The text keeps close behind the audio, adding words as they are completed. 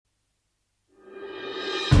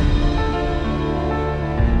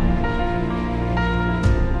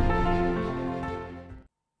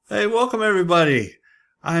Hey, welcome everybody.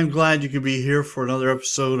 I'm glad you could be here for another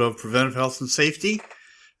episode of Preventive Health and Safety.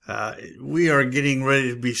 We are getting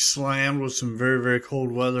ready to be slammed with some very, very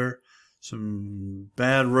cold weather, some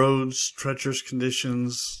bad roads, treacherous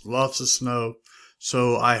conditions, lots of snow.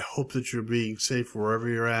 So I hope that you're being safe wherever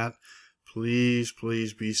you're at. Please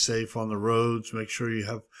be safe on the roads. Make sure you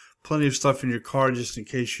have plenty of stuff in your car just in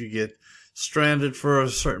case you get stranded for a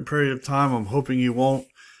certain period of time. I'm hoping you won't.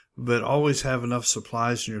 But always have enough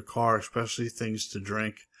supplies in your car, especially things to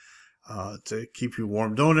drink, to keep you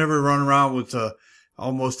warm. Don't ever run around with a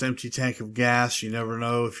almost empty tank of gas. You never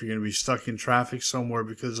know if you're going to be stuck in traffic somewhere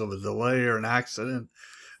because of a delay or an accident.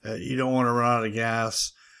 You don't want to run out of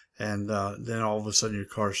gas, and then all of a sudden your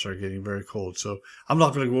car starts getting very cold. So I'm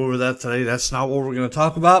not going to go over that today. That's not what we're going to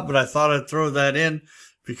talk about, but I thought I'd throw that in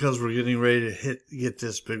because we're getting ready to get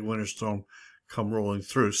this big winter storm come rolling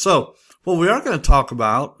through. So what we are going to talk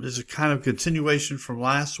about is a kind of continuation from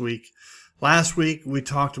last week. Last week we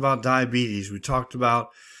talked about diabetes. We talked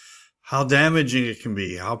about how damaging it can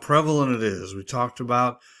be, how prevalent it is. We talked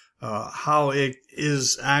about how it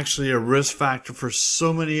is actually a risk factor for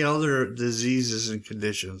so many other diseases and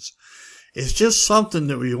conditions. It's just something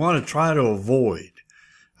that we want to try to avoid.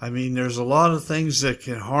 I mean, there's a lot of things that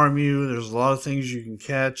can harm you. There's a lot of things you can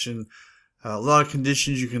catch, and a lot of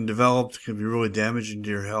conditions you can develop that can be really damaging to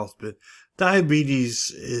your health, but diabetes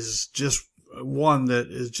is just one that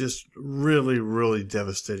is just really, really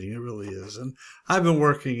devastating. It really is. And I've been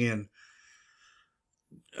working in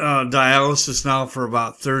dialysis now for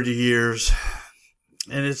about 30 years,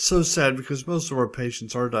 and it's so sad because most of our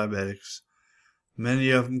patients are diabetics. Many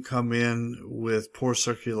of them come in with poor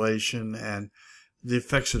circulation, and the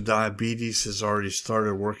effects of diabetes has already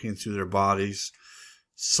started working through their bodies.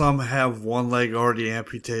 Some have one leg already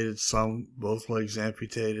amputated, some both legs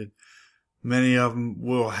amputated. Many of them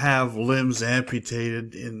will have limbs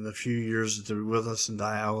amputated in the few years that they're with us in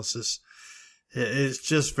dialysis. It's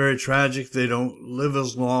just very tragic. They don't live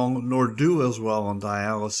as long nor do as well on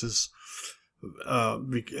dialysis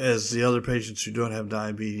as the other patients who don't have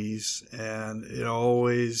diabetes. And it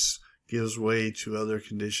always gives way to other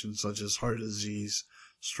conditions such as heart disease,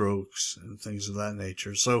 strokes, and things of that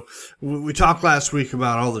nature. So we talked last week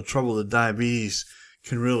about all the trouble that diabetes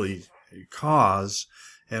can really cause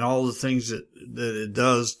and all the things that it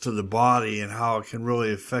does to the body and how it can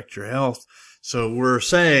really affect your health. So we're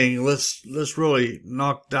saying let's really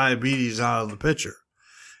knock diabetes out of the picture.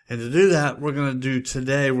 And to do that, we're going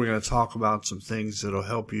to talk about some things that'll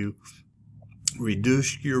help you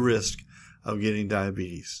reduce your risk of getting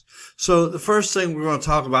diabetes. So the first thing we're going to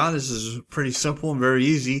talk about is pretty simple and very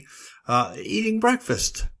easy, eating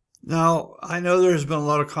breakfast. Now, I know there's been a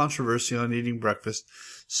lot of controversy on eating breakfast.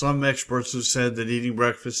 Some experts have said that eating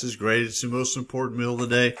breakfast is great. It's the most important meal of the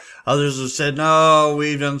day. Others have said, no,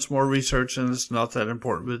 we've done some more research and it's not that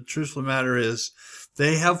important. But the truth of the matter is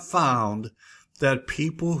they have found that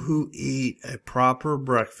people who eat a proper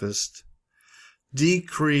breakfast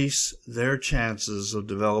decrease their chances of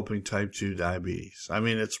developing type 2 diabetes. I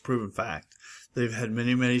mean, it's a proven fact. They've had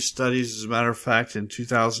many, many studies. As a matter of fact, in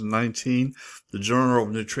 2019, the Journal of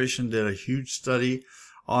Nutrition did a huge study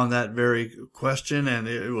on that very question, and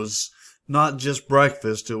it was not just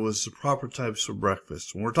breakfast, it was the proper types of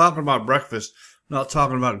breakfast. When we're talking about breakfast, we're not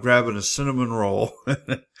talking about grabbing a cinnamon roll,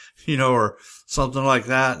 or something like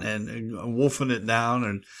that and wolfing it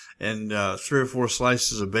down and 3 or 4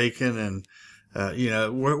 slices of bacon and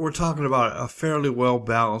we're talking about a fairly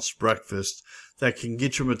well-balanced breakfast that can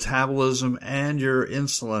get your metabolism and your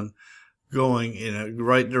insulin going in a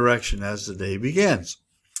right direction as the day begins.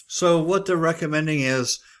 So what they're recommending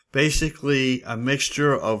is basically a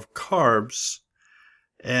mixture of carbs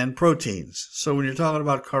and proteins. So when you're talking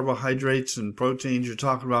about carbohydrates and proteins, you're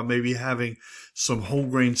talking about maybe having some whole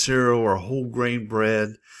grain cereal or whole grain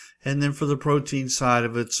bread. And then for the protein side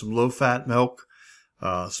of it, some low-fat milk,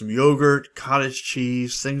 some yogurt, cottage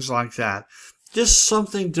cheese, things like that. Just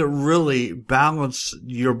something to really balance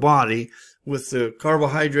your body with the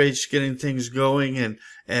carbohydrates, getting things going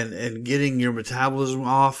and getting your metabolism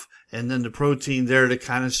off, and then the protein there to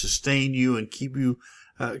kind of sustain you and keep you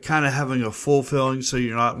kind of having a full filling so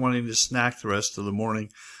you're not wanting to snack the rest of the morning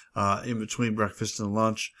in between breakfast and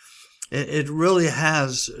lunch. It really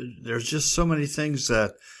has, there's just so many things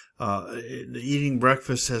that eating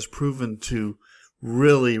breakfast has proven to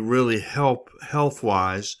really, really help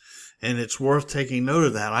health-wise, and it's worth taking note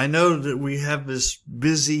of that. I know that we have this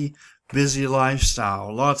busy lifestyle.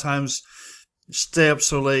 A lot of times, stay up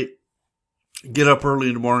so late, get up early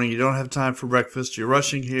in the morning, you don't have time for breakfast, you're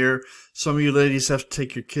rushing here. Some of you ladies have to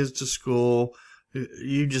take your kids to school.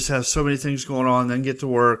 You just have so many things going on, then get to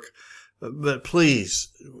work. But please,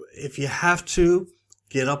 if you have to,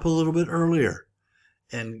 get up a little bit earlier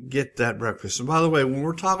and get that breakfast. And by the way, when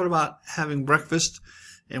we're talking about having breakfast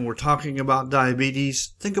and we're talking about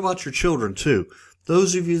diabetes, think about your children too.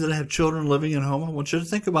 Those of you that have children living at home, I want you to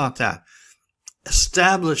think about that.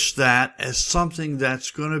 Establish that as something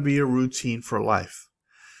that's going to be a routine for life.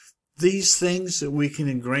 These things that we can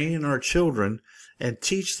ingrain in our children and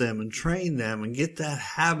teach them and train them and get that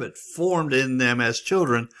habit formed in them as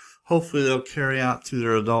children, hopefully they'll carry out through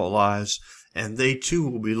their adult lives, and they too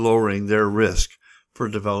will be lowering their risk for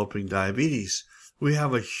developing diabetes. We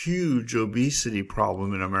have a huge obesity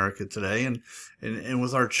problem in America today, and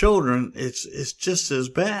with our children, it's just as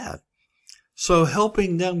bad. So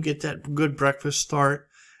helping them get that good breakfast start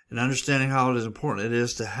and understanding how important it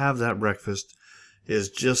is to have that breakfast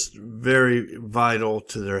is just very vital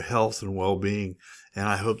to their health and well-being, and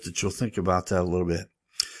I hope that you'll think about that a little bit.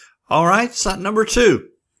 All right, so number 2,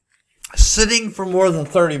 sitting for more than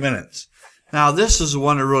 30 minutes. Now, this is the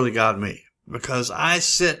one that really got me, because I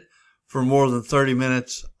sit for more than 30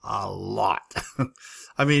 minutes a lot.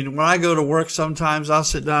 I mean, when I go to work, sometimes I'll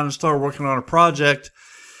sit down and start working on a project,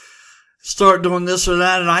 start doing this or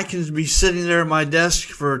that, and I can be sitting there at my desk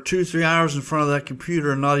for 2-3 hours in front of that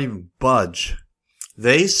computer and not even budge.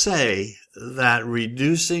 They say that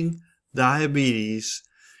reducing diabetes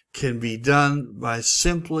can be done by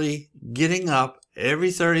simply getting up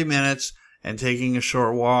every 30 minutes and taking a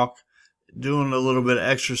short walk, doing a little bit of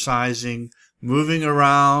exercising, moving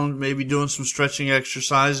around, maybe doing some stretching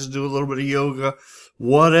exercises, do a little bit of yoga,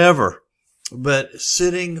 whatever. But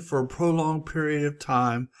sitting for a prolonged period of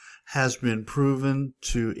time has been proven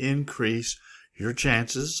to increase your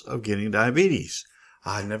chances of getting diabetes.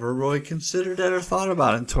 I never really considered that or thought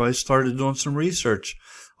about it until I started doing some research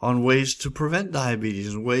on ways to prevent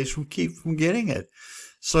diabetes and ways to keep from getting it.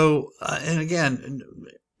 So, and again,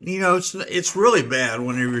 you know, it's really bad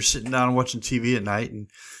when you're sitting down and watching TV at night and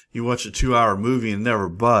you watch a 2-hour movie and never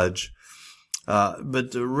budge.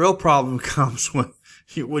 But the real problem comes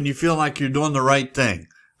when you feel like you're doing the right thing.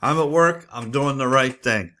 I'm at work, I'm doing the right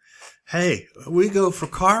thing. Hey, we go for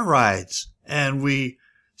car rides and we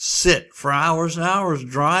sit for hours and hours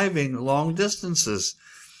driving long distances.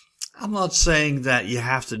 I'm not saying that you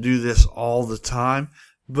have to do this all the time,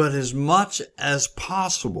 but as much as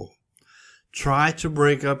possible, try to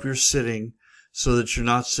break up your sitting so that you're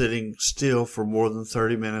not sitting still for more than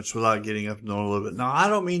 30 minutes without getting up and doing a little bit. Now, I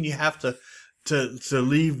don't mean you have to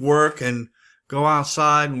leave work and go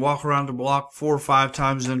outside and walk around the block 4 or 5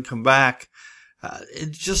 times and then come back.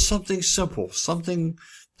 It's just something simple, something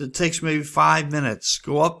that takes maybe 5 minutes.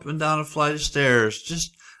 Go up and down a flight of stairs,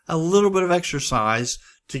 just a little bit of exercise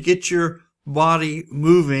to get your body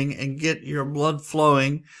moving and get your blood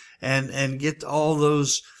flowing and get all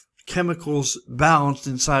those chemicals balanced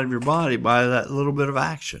inside of your body by that little bit of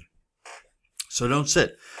action. So don't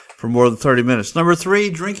sit for more than 30 minutes. Number 3,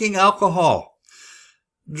 drinking alcohol.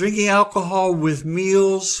 Drinking alcohol with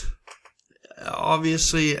meals,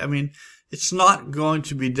 obviously, I mean, it's not going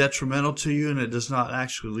to be detrimental to you and it does not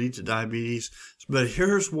actually lead to diabetes. But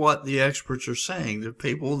here's what the experts are saying. The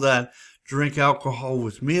people that drink alcohol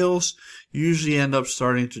with meals usually end up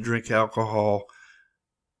starting to drink alcohol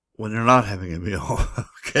when they're not having a meal.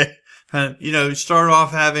 Okay? And, you start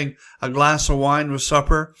off having a glass of wine with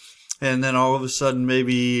supper, and then all of a sudden,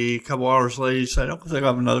 maybe a couple hours later, you say, I don't think I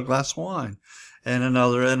have another glass of wine, and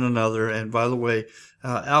another, and another. And by the way,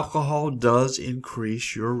 alcohol does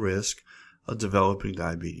increase your risk of developing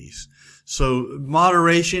diabetes. So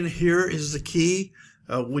moderation here is the key.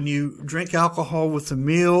 When you drink alcohol with a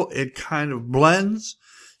meal, it kind of blends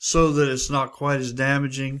so that it's not quite as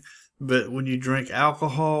damaging. But when you drink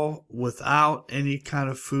alcohol without any kind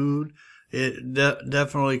of food, it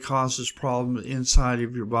definitely causes problems inside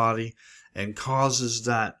of your body and causes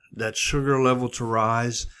that sugar level to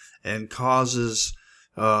rise and causes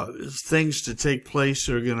things to take place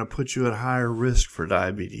that are going to put you at higher risk for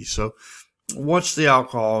diabetes. So watch the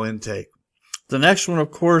alcohol intake. The next one, of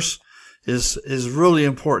course, is really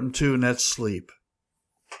important too, and that's sleep.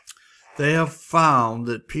 They have found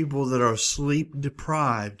that people that are sleep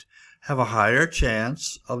deprived have a higher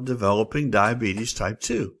chance of developing diabetes type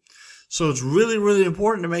 2. So it's really, really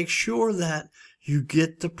important to make sure that you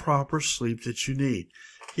get the proper sleep that you need.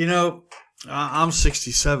 I'm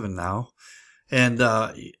 67 now, and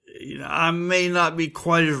I may not be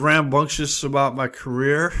quite as rambunctious about my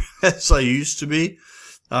career as I used to be,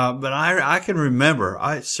 but I can remember,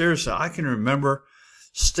 I can remember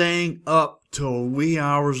staying up till wee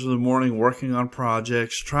hours of the morning working on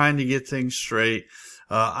projects, trying to get things straight.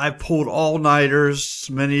 I pulled all-nighters.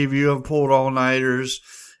 Many of you have pulled all-nighters.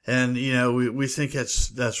 And, we think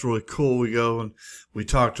that's really cool. We go and we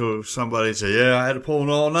talk to somebody and say, yeah, I had to pull an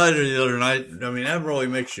all-nighter the other night. I mean, that really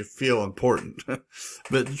makes you feel important.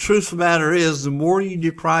 But the truth of the matter is, the more you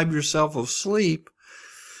deprive yourself of sleep,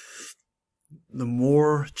 the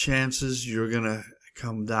more chances you're going to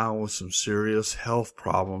come down with some serious health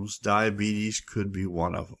problems. Diabetes could be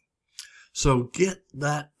one of them. So get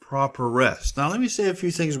that proper rest. Now, let me say a few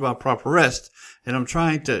things about proper rest, and I'm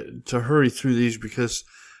trying to hurry through these because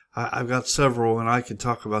I've got several, and I could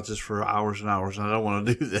talk about this for hours and hours, and I don't want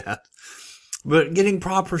to do that. But getting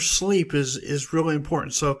proper sleep is really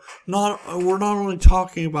important. So we're not only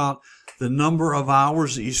talking about the number of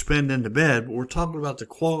hours that you spend in the bed, but we're talking about the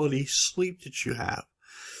quality sleep that you have.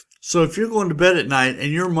 So if you're going to bed at night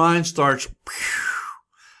and your mind starts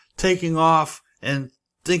taking off and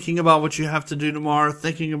thinking about what you have to do tomorrow,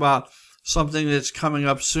 thinking about something that's coming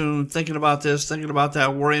up soon, thinking about this, thinking about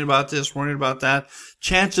that, worrying about this, worrying about that,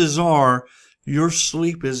 chances are your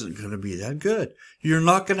sleep isn't going to be that good. You're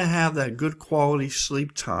not going to have that good quality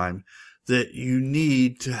sleep time that you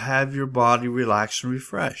need to have your body relax and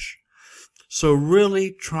refresh. So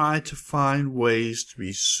really try to find ways to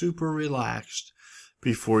be super relaxed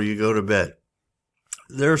before you go to bed.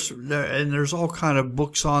 There's all kind of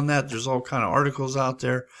books on that. There's all kind of articles out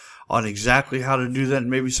there on exactly how to do that. And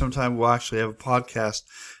maybe sometime we'll actually have a podcast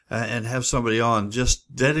and have somebody on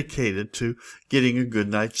just dedicated to getting a good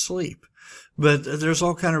night's sleep. But there's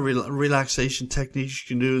all kind of relaxation techniques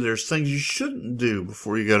you can do. There's things you shouldn't do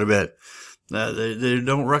before you go to bed. They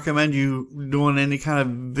don't recommend you doing any kind of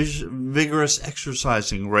vigorous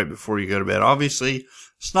exercising right before you go to bed. Obviously,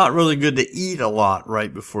 it's not really good to eat a lot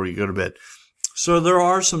right before you go to bed. So there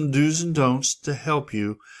are some do's and don'ts to help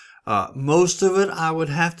you. Most of it, I would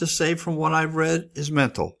have to say from what I've read, is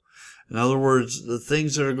mental. In other words, the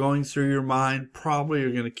things that are going through your mind probably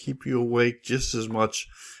are going to keep you awake just as much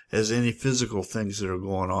as any physical things that are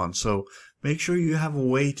going on. So make sure you have a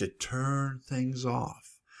way to turn things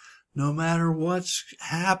off. No matter what's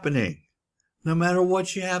happening, no matter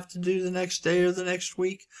what you have to do the next day or the next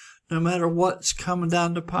week, no matter what's coming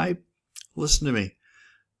down the pipe, listen to me.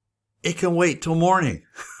 It can wait till morning.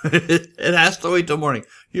 It has to wait till morning.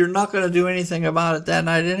 You're not going to do anything about it that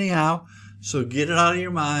night anyhow. So get it out of your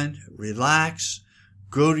mind, relax,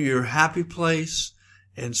 go to your happy place,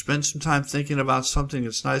 and spend some time thinking about something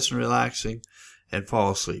that's nice and relaxing, and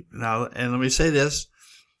fall asleep. Now, and let me say this.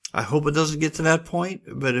 I hope it doesn't get to that point,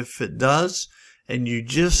 but if it does, and you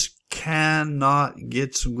just cannot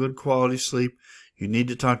get some good quality sleep, you need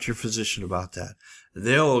to talk to your physician about that.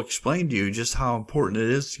 They'll explain to you just how important it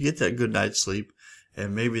is to get that good night's sleep,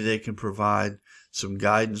 and maybe they can provide some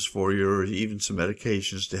guidance for you or even some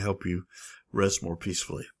medications to help you rest more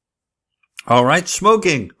peacefully. All right,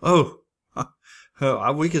 smoking.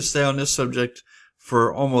 We could stay on this subject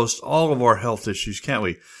for almost all of our health issues, can't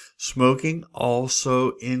we? Smoking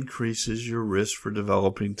also increases your risk for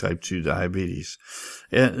developing type 2 diabetes.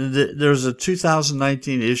 And there's a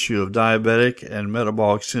 2019 issue of Diabetic and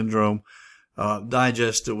Metabolic Syndrome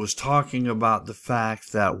Digest that was talking about the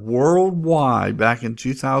fact that worldwide, back in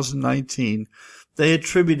 2019, they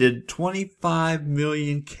attributed 25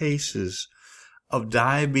 million cases of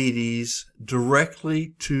diabetes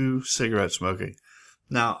directly to cigarette smoking.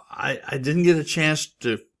 Now, I didn't get a chance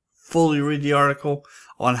to fully read the article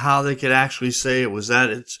on how they could actually say it was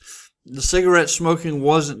that. The cigarette smoking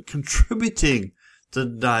wasn't contributing to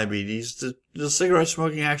diabetes. The cigarette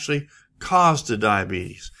smoking actually caused the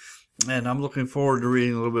diabetes. And I'm looking forward to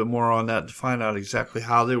reading a little bit more on that to find out exactly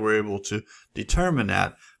how they were able to determine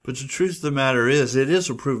that. But the truth of the matter is, it is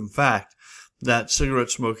a proven fact that cigarette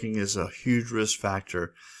smoking is a huge risk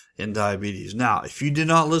factor in diabetes. Now, if you did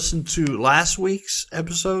not listen to last week's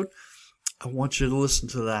episode, I want you to listen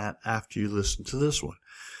to that after you listen to this one.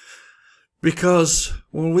 Because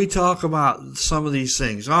when we talk about some of these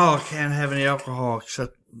things, I can't have any alcohol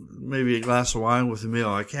except maybe a glass of wine with a meal.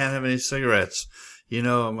 I can't have any cigarettes.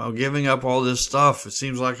 I'm giving up all this stuff. It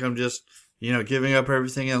seems like I'm just, giving up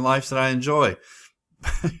everything in life that I enjoy.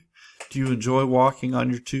 Do you enjoy walking on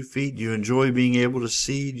your 2 feet? Do you enjoy being able to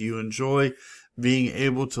see? Do you enjoy being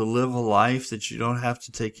able to live a life that you don't have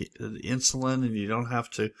to take insulin and you don't have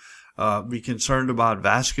to be concerned about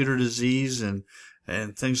vascular disease and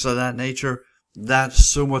things of that nature? That's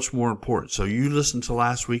so much more important. So you listen to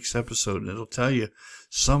last week's episode and it'll tell you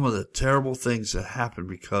some of the terrible things that happen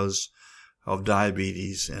because of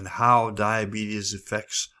diabetes and how diabetes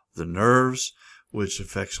affects the nerves, which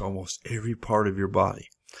affects almost every part of your body.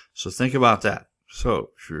 So think about that. So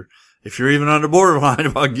if you're even on the borderline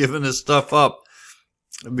about giving this stuff up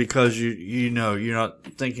because you're not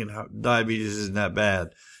thinking how diabetes isn't that bad,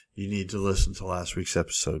 you need to listen to last week's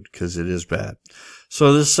episode because it is bad.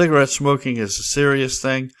 So this cigarette smoking is a serious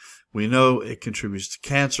thing. We know it contributes to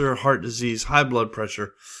cancer, heart disease, high blood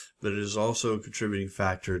pressure, but it is also a contributing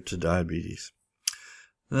factor to diabetes.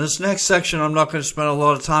 Now, this next section I'm not going to spend a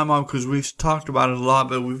lot of time on because we've talked about it a lot,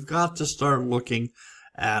 but we've got to start looking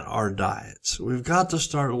at our diets. We've got to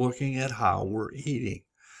start looking at how we're eating.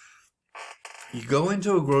 You go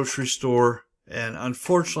into a grocery store, and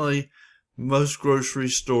unfortunately, most grocery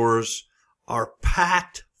stores are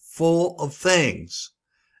packed full of things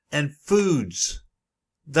and foods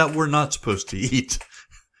that we're not supposed to eat.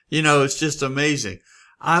 It's just amazing.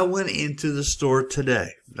 I went into the store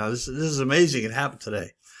today. Now, this is amazing. It happened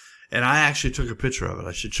today. And I actually took a picture of it.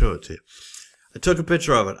 I should show it to you. I took a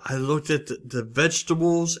picture of it. I looked at the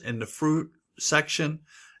vegetables and the fruit section,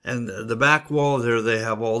 and the back wall there, they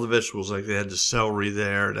have all the vegetables. Like they had the celery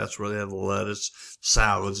there. That's where they had the lettuce,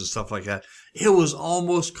 salads, and stuff like that. It was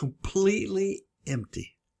almost completely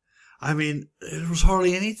empty. I mean, there was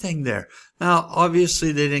hardly anything there. Now,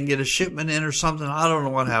 obviously, they didn't get a shipment in or something. I don't know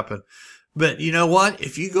what happened. But you know what?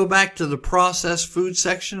 If you go back to the processed food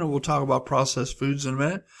section, and we'll talk about processed foods in a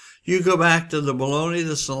minute, you go back to the bologna,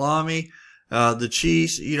 the salami, the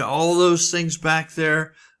cheese, all those things back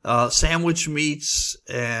there, sandwich meats,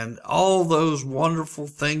 and all those wonderful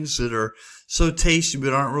things that are so tasty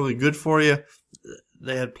but aren't really good for you.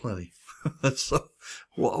 They had plenty. So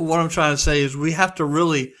what I'm trying to say is we have to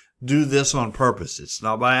really do this on purpose. It's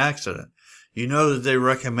not by accident. You know that they're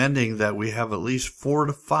recommending that we have at least 4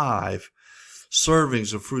 to 5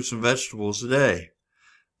 servings of fruits and vegetables a day.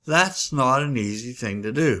 That's not an easy thing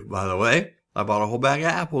to do. By the way, I bought a whole bag of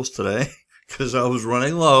apples today because I was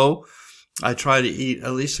running low. I try to eat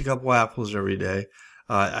at least a couple apples every day.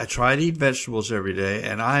 I try to eat vegetables every day,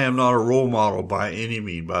 and I am not a role model by any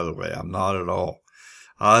means, by the way. I'm not at all.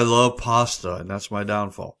 I love pasta, and that's my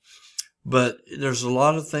downfall. But there's a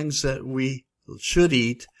lot of things that we should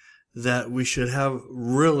eat that we should have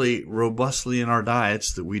really robustly in our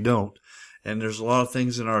diets that we don't. And there's a lot of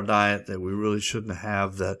things in our diet that we really shouldn't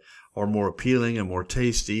have that are more appealing and more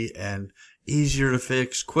tasty and easier to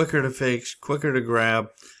fix, quicker to grab,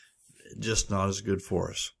 just not as good for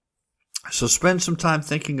us. So spend some time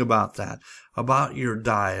thinking about that, about your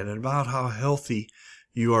diet, and about how healthy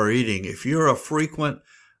you are eating. If you're a frequent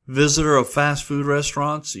visitor of fast food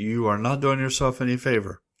restaurants, you are not doing yourself any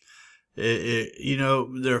favor.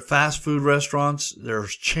 There are fast food restaurants.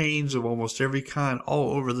 There's chains of almost every kind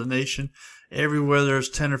all over the nation. Everywhere there's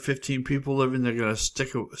 10 or 15 people living, they're going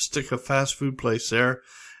to stick a fast food place there.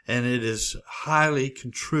 And it is highly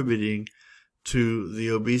contributing to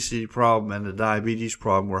the obesity problem and the diabetes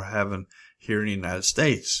problem we're having here in the United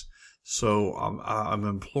States. So I'm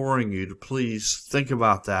imploring you to please think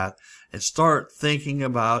about that and start thinking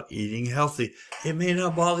about eating healthy. It may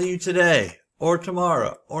not bother you today or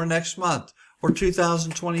tomorrow or next month or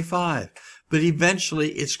 2025, but eventually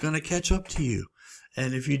it's going to catch up to you.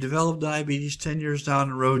 And if you develop diabetes 10 years down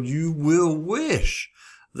the road, you will wish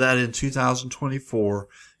that in 2024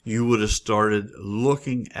 you would have started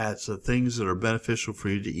looking at the things that are beneficial for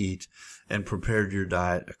you to eat and prepared your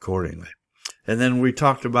diet accordingly. And then we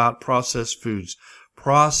talked about processed foods.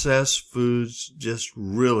 Processed foods just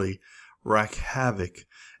really wreak havoc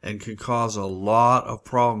and can cause a lot of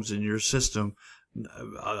problems in your system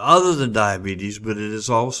other than diabetes, but it has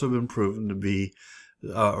also been proven to be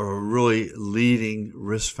a really leading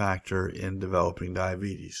risk factor in developing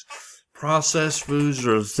diabetes. Processed foods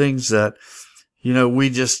are things that, we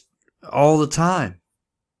just, all the time,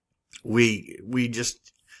 we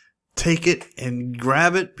just take it and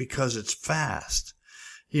grab it because it's fast.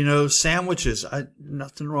 Sandwiches,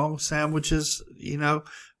 nothing wrong with sandwiches,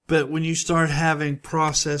 but when you start having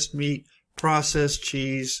processed meat, processed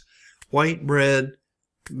cheese, white bread,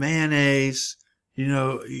 mayonnaise,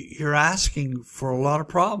 you're asking for a lot of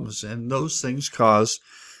problems, and those things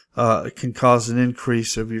can cause an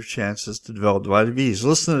increase of your chances to develop diabetes.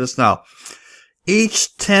 Listen to this now. Each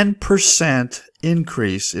 10%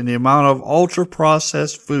 increase in the amount of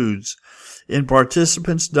ultra-processed foods in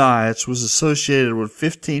participants' diets was associated with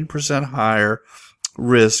 15% higher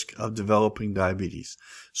risk of developing diabetes.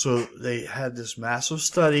 So they had this massive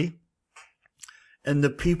study, and the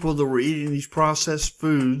people that were eating these processed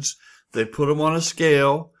foods, they put them on a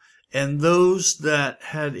scale, and those that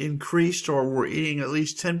had increased or were eating at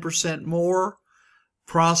least 10% more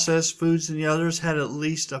processed foods than the others had at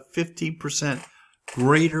least a 15%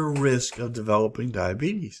 greater risk of developing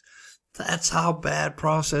diabetes. That's how bad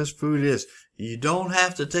processed food is. You don't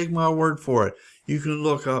have to take my word for it. You can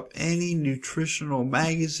look up any nutritional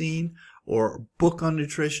magazine or book on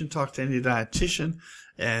nutrition, talk to any dietitian,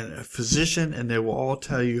 and a physician, and they will all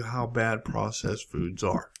tell you how bad processed foods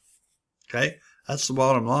are. Okay? That's the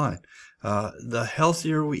bottom line. The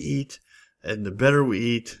healthier we eat and the better we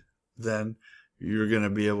eat, then you're going to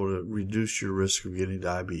be able to reduce your risk of getting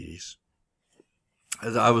diabetes.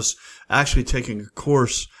 I was actually taking a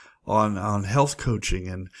course on health coaching,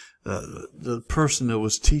 and the person that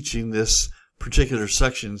was teaching this particular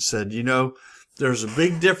section said, there's a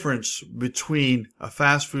big difference between a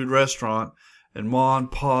fast food restaurant and Ma and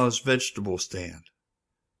Pa's vegetable stand.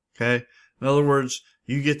 Okay? In other words,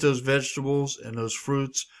 you get those vegetables and those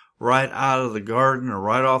fruits right out of the garden or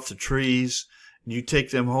right off the trees. You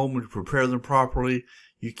take them home and prepare them properly.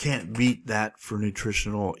 You can't beat that for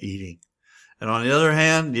nutritional eating. And on the other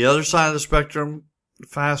hand, the other side of the spectrum,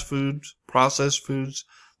 fast foods, processed foods,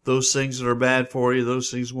 those things that are bad for you, those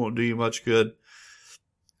things won't do you much good.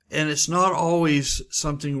 And it's not always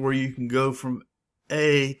something where you can go from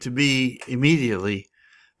A to B immediately,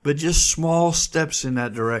 but just small steps in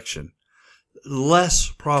that direction.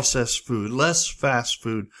 Less processed food, less fast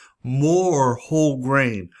food, more whole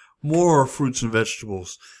grain, more fruits and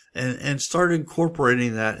vegetables, and start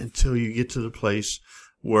incorporating that until you get to the place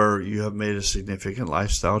where you have made a significant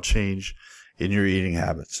lifestyle change in your eating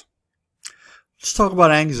habits. Let's talk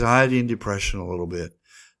about anxiety and depression a little bit.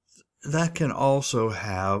 That can also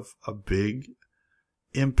have a big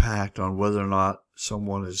impact on whether or not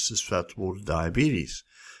someone is susceptible to diabetes.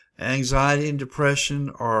 Anxiety and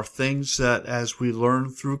depression are things that, as we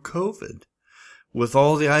learned through COVID, with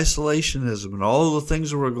all the isolationism and all the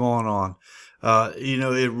things that were going on,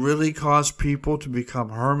 it really caused people to become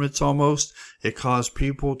hermits almost. It caused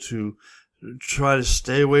people to try to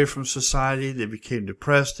stay away from society. They became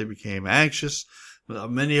depressed. They became anxious.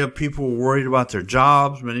 Many people were worried about their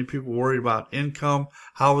jobs. Many people worried about income.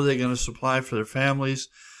 How were they going to supply for their families?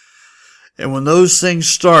 And when those things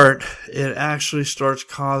start, it actually starts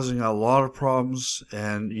causing a lot of problems.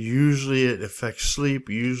 And usually it affects sleep.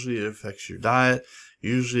 Usually it affects your diet.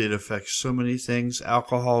 Usually it affects so many things.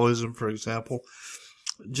 Alcoholism, for example.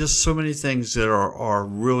 Just so many things that are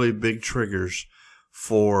really big triggers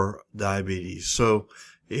for diabetes. So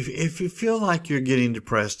if you feel like you're getting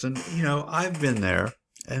depressed, and I've been there,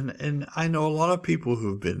 and I know a lot of people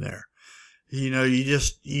who've been there.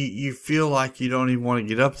 You feel like you don't even want to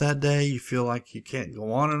get up that day. You feel like you can't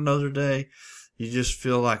go on another day. You just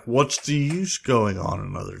feel like, what's the use going on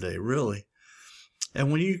another day, really?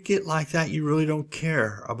 And when you get like that, you really don't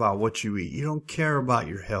care about what you eat. You don't care about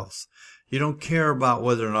your health. You don't care about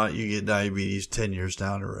whether or not you get diabetes 10 years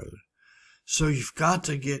down the road. So you've got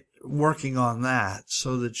to get working on that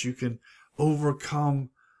so that you can overcome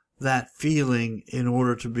that feeling in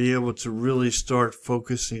order to be able to really start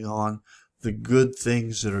focusing on the good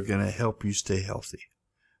things that are going to help you stay healthy.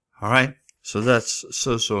 All right? So that's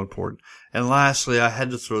so important. And lastly, I had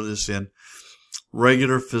to throw this in.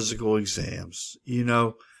 Regular physical exams.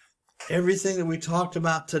 Everything that we talked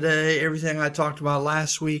about today, everything I talked about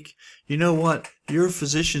last week, you know what? Your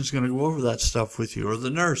physician's going to go over that stuff with you, or the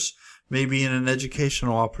nurse, maybe in an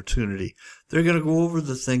educational opportunity. They're going to go over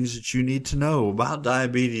the things that you need to know about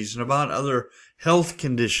diabetes and about other health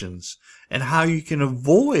conditions and how you can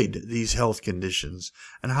avoid these health conditions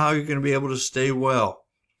and how you're going to be able to stay well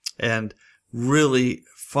and really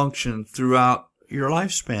function throughout your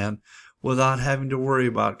lifespan without having to worry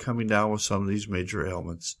about coming down with some of these major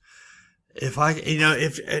ailments. Every time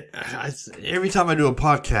I do a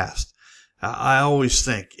podcast, I always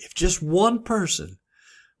think, if just one person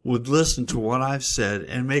would listen to what I've said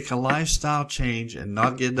and make a lifestyle change and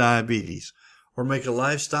not get diabetes, or make a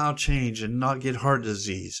lifestyle change and not get heart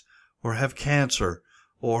disease, or have cancer,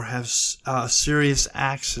 or have a serious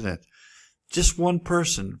accident, just one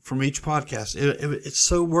person from each podcast, it's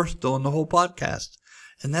so worth doing the whole podcast.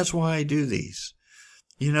 And that's why I do these.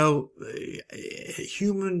 Human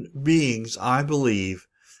beings, I believe,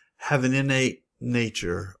 have an innate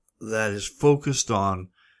nature that is focused on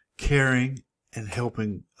caring and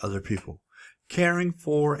helping other people. Caring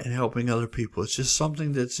for and helping other people. It's just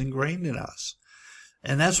something that's ingrained in us.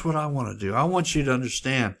 And that's what I want to do. I want you to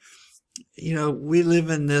understand, we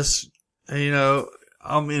live in this,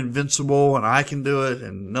 I'm invincible and I can do it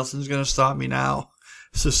and nothing's going to stop me now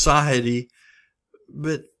society.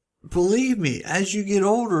 But believe me, as you get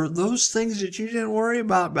older, those things that you didn't worry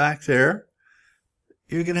about back there,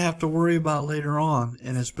 you're going to have to worry about later on.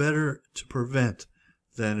 And it's better to prevent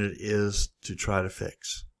than it is to try to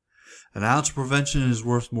fix. An ounce of prevention is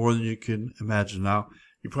worth more than you can imagine. Now,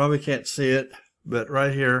 you probably can't see it, but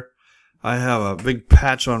right here, I have a big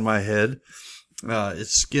patch on my head.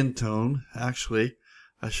 It's skin tone, actually.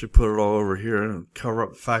 I should put it all over here and cover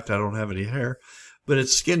up the fact I don't have any hair. but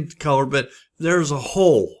it's skin color, but there's a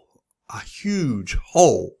hole, a huge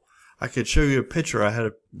hole. I could show you a picture. I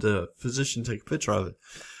had the physician take a picture of it.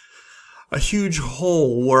 A huge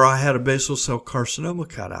hole where I had a basal cell carcinoma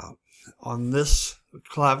cut out. On this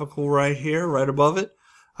clavicle right here, right above it,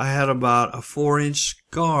 I had about a 4-inch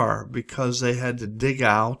scar because they had to dig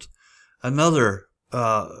out another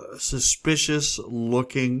suspicious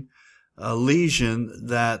looking lesion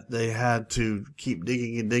that they had to keep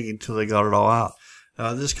digging and digging until they got it all out.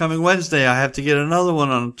 This coming Wednesday, I have to get another one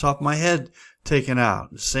on the top of my head taken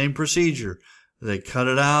out. The same procedure. They cut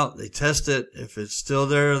it out, they test it. If it's still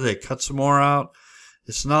there, they cut some more out.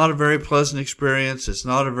 It's not a very pleasant experience. It's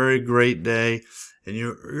not a very great day. And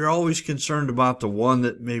you're always concerned about the one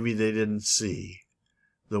that maybe they didn't see,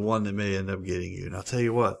 the one that may end up getting you. And I'll tell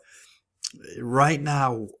you what, right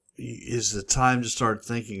now is the time to start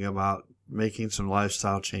thinking about making some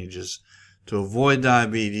lifestyle changes to avoid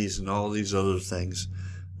diabetes and all these other things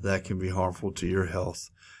that can be harmful to your health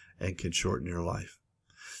and can shorten your life.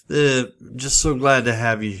 Just so glad to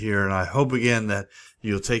have you here, and I hope again that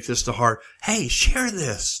you'll take this to heart. Hey, share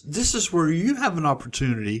this. This is where you have an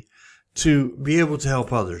opportunity to be able to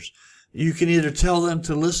help others. You can either tell them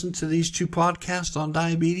to listen to these 2 podcasts on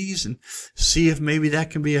diabetes and see if maybe that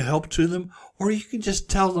can be a help to them, or you can just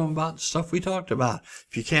tell them about the stuff we talked about.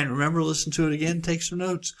 If you can't remember, listen to it again, take some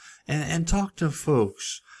notes, and talk to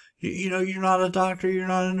folks. You know, you're not a doctor, you're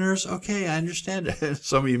not a nurse. Okay, I understand.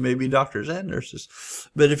 Some of you may be doctors and nurses.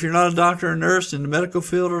 But if you're not a doctor or nurse in the medical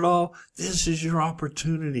field at all, this is your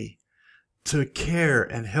opportunity to care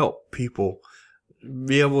and help people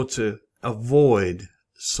be able to avoid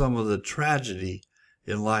some of the tragedy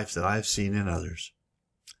in life that I've seen in others.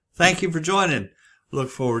 Thank you for joining.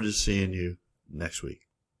 Look forward to seeing you next week.